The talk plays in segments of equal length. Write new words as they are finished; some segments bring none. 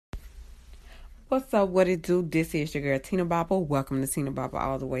What's up? What it do? This is your girl Tina Bopper. Welcome to Tina Bopper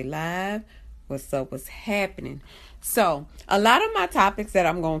All the Way Live. What's up? What's happening? So, a lot of my topics that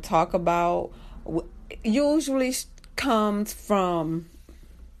I'm going to talk about usually comes from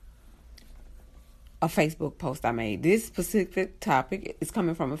a Facebook post I made. This specific topic is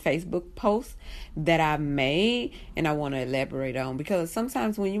coming from a Facebook post that I made and I want to elaborate on, because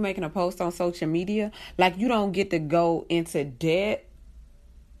sometimes when you're making a post on social media, like, you don't get to go into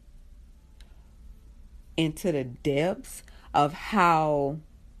the depths of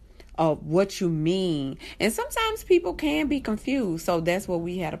what you mean. And sometimes people can be confused. So that's what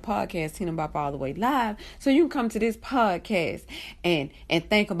we had a podcast, Tina Bopper All the Way Live. So you can come to this podcast and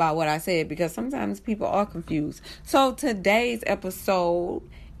think about what I said, because sometimes people are confused. So today's episode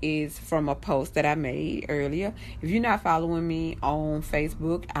is from a post that I made earlier. If you're not following me on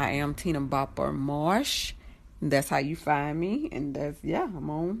Facebook, I am Tina Bopper Marsh. That's how you find me. And I'm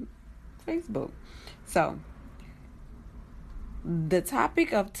on Facebook. So, the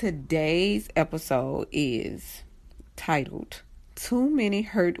topic of today's episode is titled, Too Many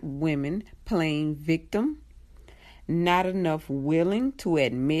Hurt Women Playing Victim, Not Enough Willing to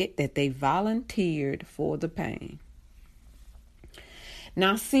Admit that they volunteered for the pain.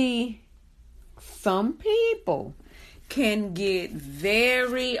 Now, see, some people can get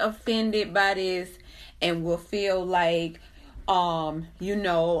very offended by this and will feel like, I'm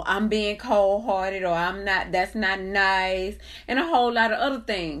being cold-hearted, or that's not nice, and a whole lot of other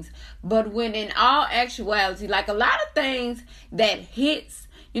things. But when in all actuality, like, a lot of things that hits,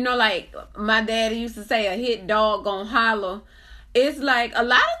 like my daddy used to say, a hit dog gonna holler. It's like a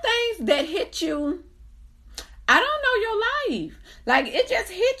lot of things that hit you, I don't know your life. Like, it just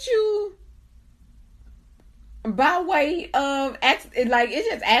hit you by way of, it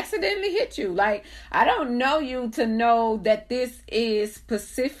just accidentally hit you. Like, I don't know you to know that this is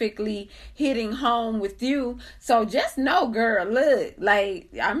specifically hitting home with you. So just know, girl, look,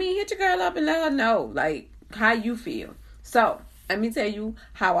 hit your girl up and let her know, like, how you feel. So let me tell you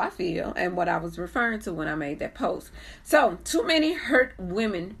how I feel and what I was referring to when I made that post. So, too many hurt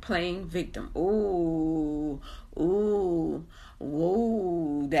women playing victim. Ooh,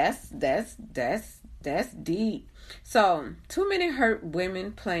 that's deep. So, too many hurt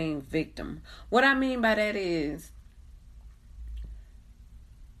women playing victim. What I mean by that is,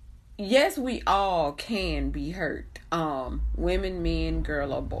 yes, we all can be hurt. Women, men,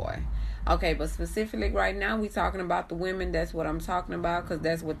 girl, or boy. Okay, but specifically right now, we talking about the women. That's what I'm talking about, because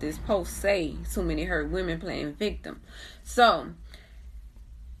that's what this post say. Too many hurt women playing victim. So,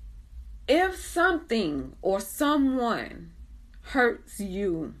 if something or someone hurts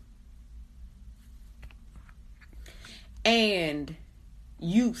you and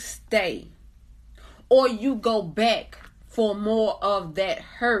you stay, or you go back for more of that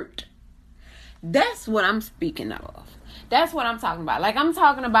hurt, that's what I'm speaking of. That's what I'm talking about. Like, I'm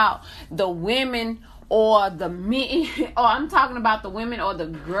talking about the women or the men, or I'm talking about the women or the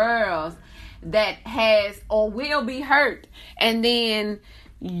girls that has or will be hurt, and then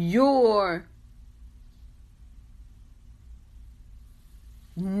you're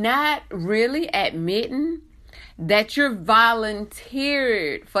not really admitting that you're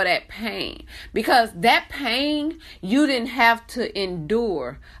volunteered for that pain, because that pain you didn't have to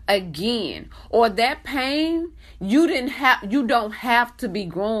endure again, or that pain you don't have to be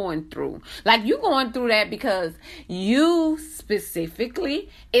going through. Like, you going through that because you specifically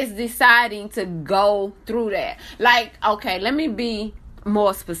is deciding to go through that. Like, okay, let me be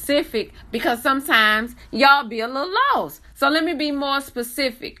more specific, because sometimes y'all be a little lost. So let me be more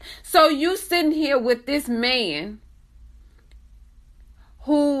specific. So you sitting here with this man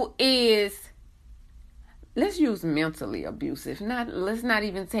who is, let's use mentally abusive. Let's not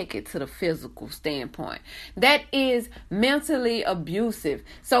even take it to the physical standpoint. That is mentally abusive.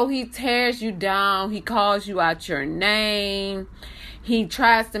 So he tears you down. He calls you out your name. He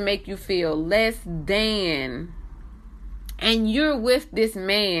tries to make you feel less than. And you're with this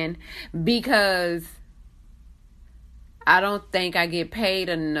man because I don't think I get paid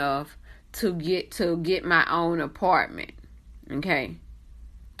enough to get my own apartment. Okay?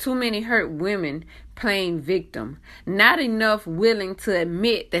 Too many hurt women playing victim. Not enough willing to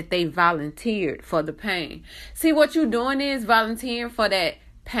admit that they volunteered for the pain. See, what you're doing is volunteering for that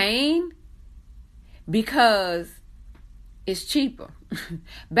pain because it's cheaper.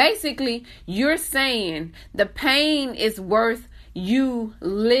 Basically, you're saying the pain is worth you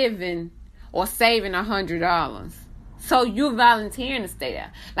living or saving $100. So you're volunteering to stay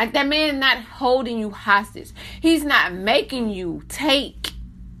there. Like, that man is not holding you hostage. He's not making you take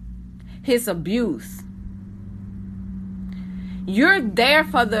his abuse. You're there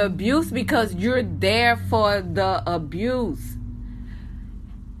for the abuse because you're there for the abuse.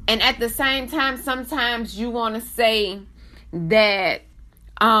 And at the same time, sometimes you want to say that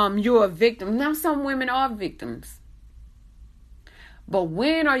you're a victim. Now, some women are victims. But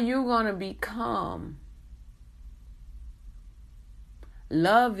when are you going to become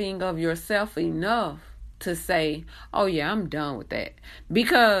loving of yourself enough to say, oh yeah, I'm done with that?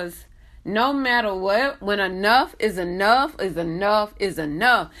 Because no matter what, when enough is enough is enough is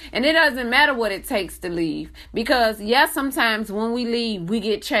enough. And it doesn't matter what it takes to leave. Because yes, sometimes when we leave, we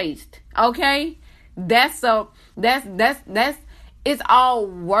get chased. Okay? That's it's all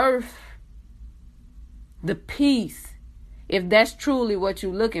worth the peace if that's truly what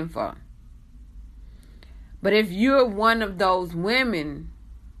you're looking for. But if you're one of those women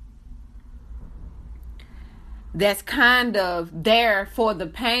that's kind of there for the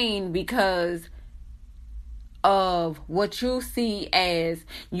pain because of what you see as,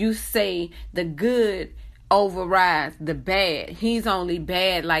 you say, the good overrides the bad. He's only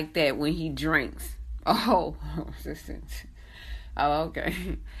bad like that when he drinks. Oh,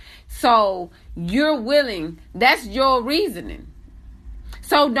 okay. So you're willing. That's your reasoning.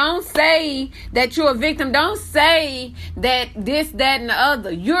 So don't say that you're a victim. Don't say that this, that, and the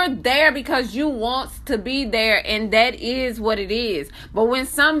other. You're there because you want to be there, and that is what it is. But when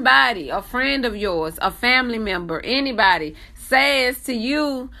somebody, a friend of yours, a family member, anybody says to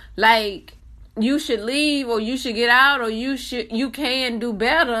you, like, you should leave, or you should get out, or you can do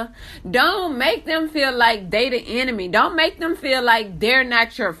better, don't make them feel like they the enemy. Don't make them feel like they're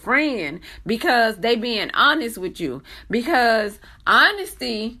not your friend because they being honest with you. Because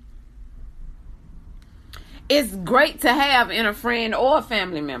honesty is great to have in a friend or a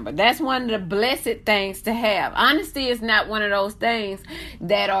family member. That's one of the blessed things to have. Honesty is not one of those things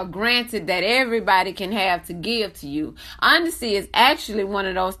that are granted that everybody can have to give to you. Honesty is actually one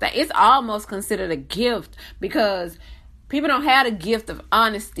of those things. It's almost considered a gift because people don't have the gift of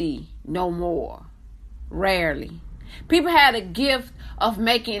honesty no more. Rarely. People have the gift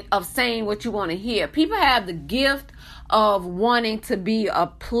of saying what you want to hear. People have the gift of wanting to be a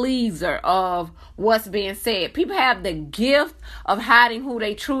pleaser of what's being said. People have the gift of hiding who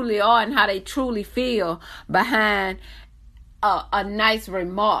they truly are and how they truly feel behind a nice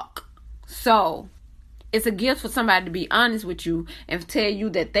remark. So it's a gift for somebody to be honest with you and tell you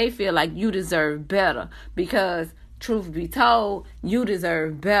that they feel like you deserve better. Because truth be told, you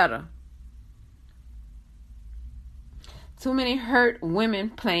deserve better. Too many hurt women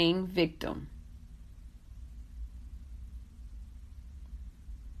playing victim.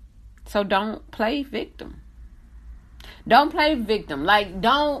 So don't play victim. Don't play victim. Like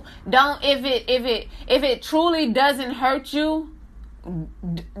don't if it truly doesn't hurt you,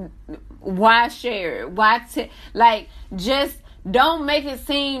 why share it? Just don't make it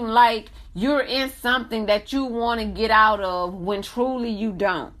seem like you're in something that you want to get out of when truly you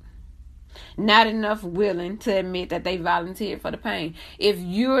don't. Not enough willing to admit that they volunteered for the pain. If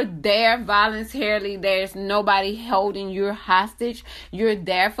you're there voluntarily, there's nobody holding you hostage. You're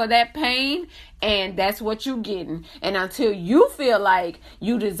there for that pain, and that's what you're getting. And until you feel like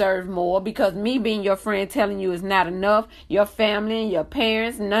you deserve more, because me being your friend telling you is not enough, your family and your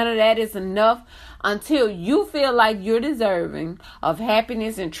parents, none of that is enough. Until you feel like you're deserving of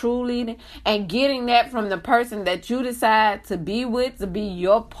happiness and truly, and getting that from the person that you decide to be with, to be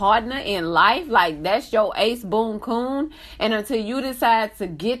your partner in life, like that's your ace boon coon, and until you decide to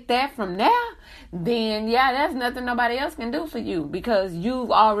get that from there, then yeah, that's nothing nobody else can do for you, because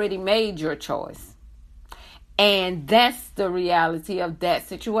you've already made your choice. And that's the reality of that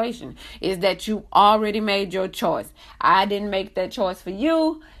situation, is that you already made your choice. I didn't make that choice for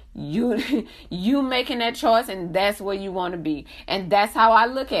you. You making that choice, and that's where you want to be. And that's how I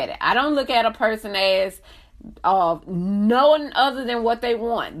look at it. I don't look at a person as knowing other than what they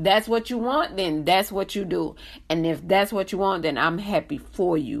want. That's what you want, then that's what you do. And if that's what you want, then I'm happy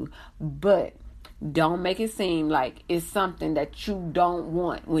for you. But don't make it seem like it's something that you don't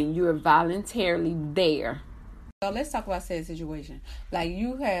want when you're voluntarily there. So let's talk about said situation. Like,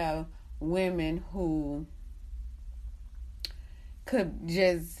 you have women who could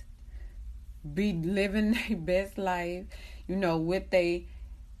just be living their best life, with their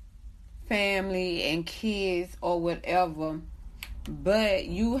family and kids or whatever. But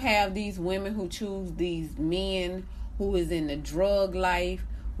you have these women who choose these men who is in the drug life,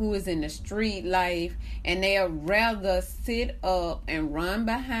 who is in the street life, and they'll rather sit up and run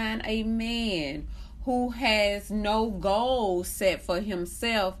behind a man who has no goals set for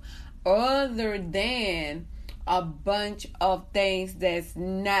himself other than a bunch of things that's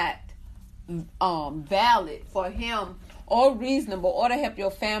not valid for him or reasonable or to help your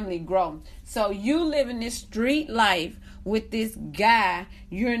family grow. So you living this street life with this guy,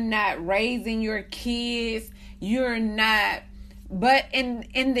 you're not raising your kids, you're not, but in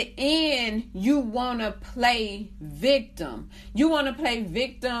the end, you want to play victim. You want to play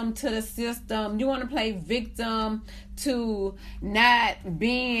victim to the system. You want to play victim to not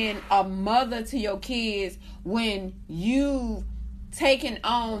being a mother to your kids when you've taken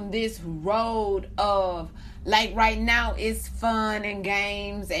on this road of, like, right now it's fun and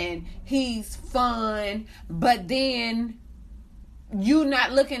games and he's fun, but then you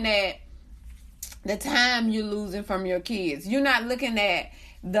not looking at the time you're losing from your kids. You're not looking at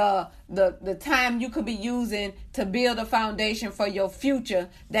the time you could be using to build a foundation for your future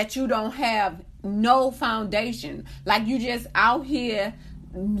that you don't have no foundation. Like, you just out here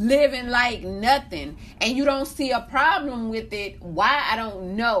living like nothing and you don't see a problem with it. Why? I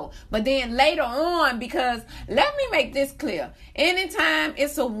don't know. But then later on, because let me make this clear, anytime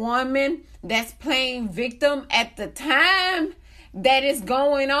it's a woman that's playing victim, at the time that is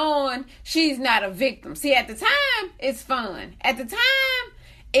going on, she's not a victim. See, at the time, it's fun. At the time,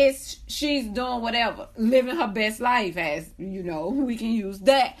 she's doing whatever, living her best life, as you know, we can use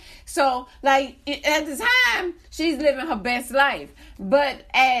that. So, like, at the time, she's living her best life. But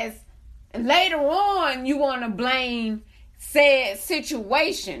as later on, you want to blame said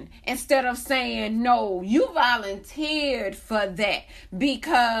situation instead of saying, no, you volunteered for that,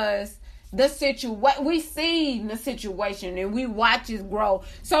 because we see the situation and we watch it grow.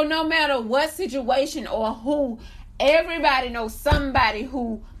 So no matter what situation or who, everybody knows somebody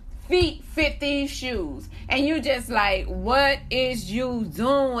who feet fit these shoes. And you just like, what is you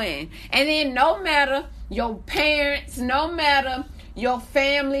doing? And then no matter your parents, no matter your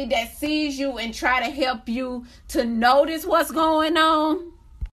family that sees you and try to help you to notice what's going on,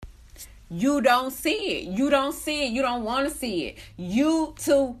 you don't see it. You don't see it. You don't want to see it. You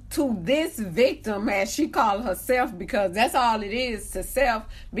to this victim, as she called herself, because that's all it is, to self.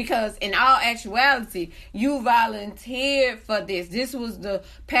 Because in all actuality, you volunteered for this. This was the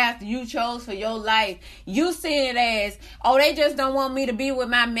path you chose for your life. You see it as, oh, they just don't want me to be with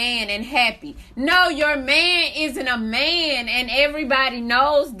my man and happy. No, your man isn't a man, and everybody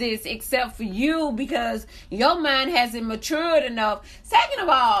knows this except for you, because your mind hasn't matured enough. Second of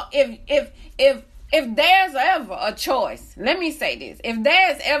all, if there's ever a choice, let me say this, if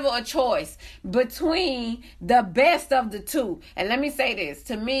there's ever a choice between the best of the two, and let me say this,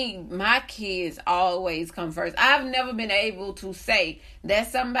 to me, my kids always come first. I've never been able to say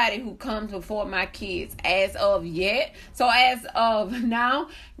that somebody who comes before my kids as of yet. So as of now,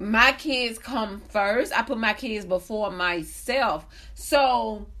 my kids come first. I put my kids before myself.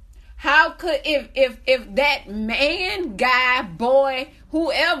 So how could, if that man, guy, boy,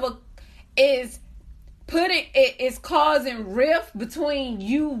 whoever is causing rift between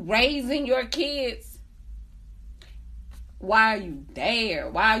you raising your kids, why are you there?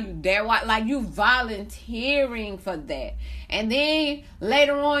 Why are you there? Why, like, you volunteering for that? And then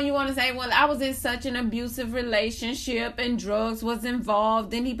later on you want to say, well, I was in such an abusive relationship and drugs was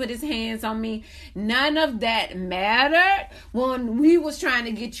involved and he put his hands on me. None of that mattered when we was trying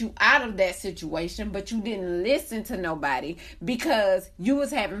to get you out of that situation, but you didn't listen to nobody because you was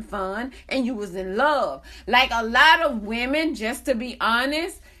having fun and you was in love. Like, a lot of women, just to be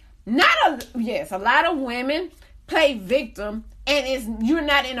honest, a lot of women play victim, and you're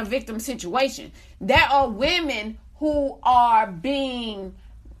not in a victim situation. There are women who are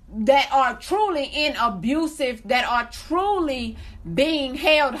that are truly in abusive, that are truly being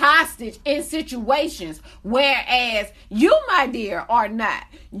held hostage in situations, whereas you, my dear, are not.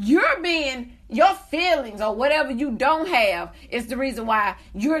 Your feelings or whatever you don't have is the reason why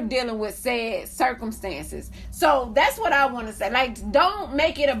you're dealing with said circumstances. So that's what I want to say. Like, don't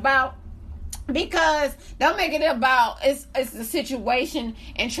make it about, because don't make it about it's the situation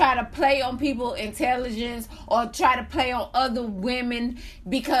and try to play on people's intelligence or try to play on other women,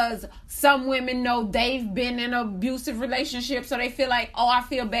 because some women know they've been in an abusive relationship, so they feel like, oh, I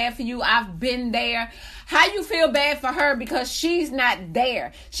feel bad for you, I've been there. How you feel bad for her? Because she's not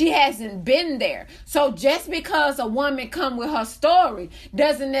there. She hasn't been there. So just because a woman come with her story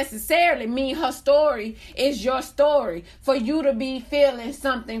doesn't necessarily mean her story is your story for you to be feeling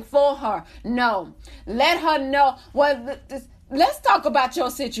something for her. No. Let her know. Well, let's talk about your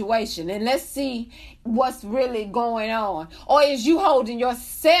situation and let's see what's really going on. Or is you holding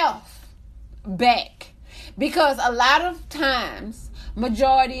yourself back? Because a lot of times,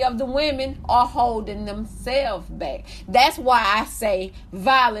 majority of the women are holding themselves back. That's why I say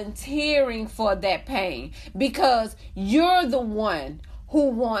volunteering for that pain, because you're the one who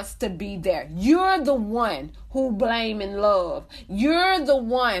wants to be there. You're the one who blame and love. You're the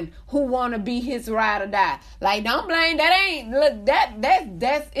one who want to be his ride or die. Like, don't blame. That ain't, look,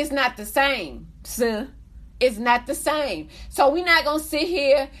 that's it's not the same, sir. It's not the same. So we're not going to sit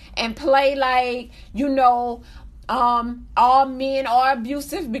here and play like, all men are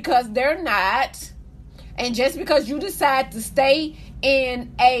abusive, because they're not. And just because you decide to stay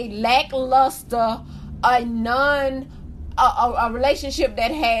in a lackluster, a relationship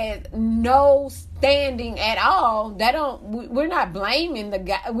that has no standing at all, we're not blaming the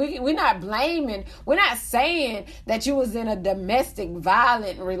guy. We're not saying that you was in a domestic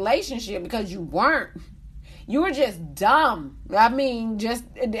violent relationship, because you weren't. You were just dumb. I mean, just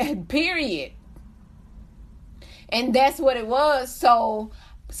period. And that's what it was. So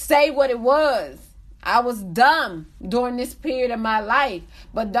say what it was. I was dumb during this period of my life.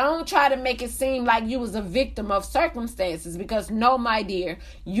 But don't try to make it seem like you was a victim of circumstances, because no, my dear,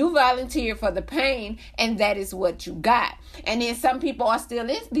 you volunteered for the pain, and that is what you got. And then some people are still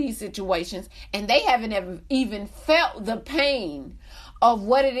in these situations, and they haven't ever even felt the pain of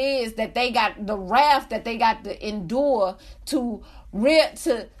what it is that they got, the wrath that they got to endure to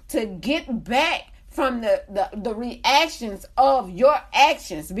get back from the reactions of your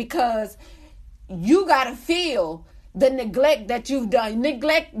actions, because you got to feel the neglect that you've done.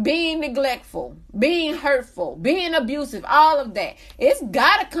 Being neglectful, being hurtful, being abusive, all of that. It's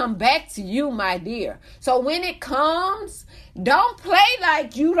got to come back to you, my dear. So when it comes, don't play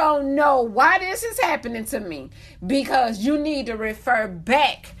like you don't know why this is happening to me, because you need to refer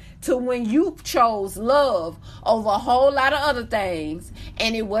back to when you chose love over a whole lot of other things,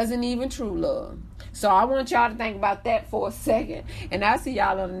 and it wasn't even true love. So I want y'all to think about that for a second. And I'll see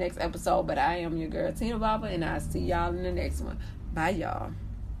y'all on the next episode. But I am your girl, Tina Baba, and I'll see y'all in the next one. Bye, y'all.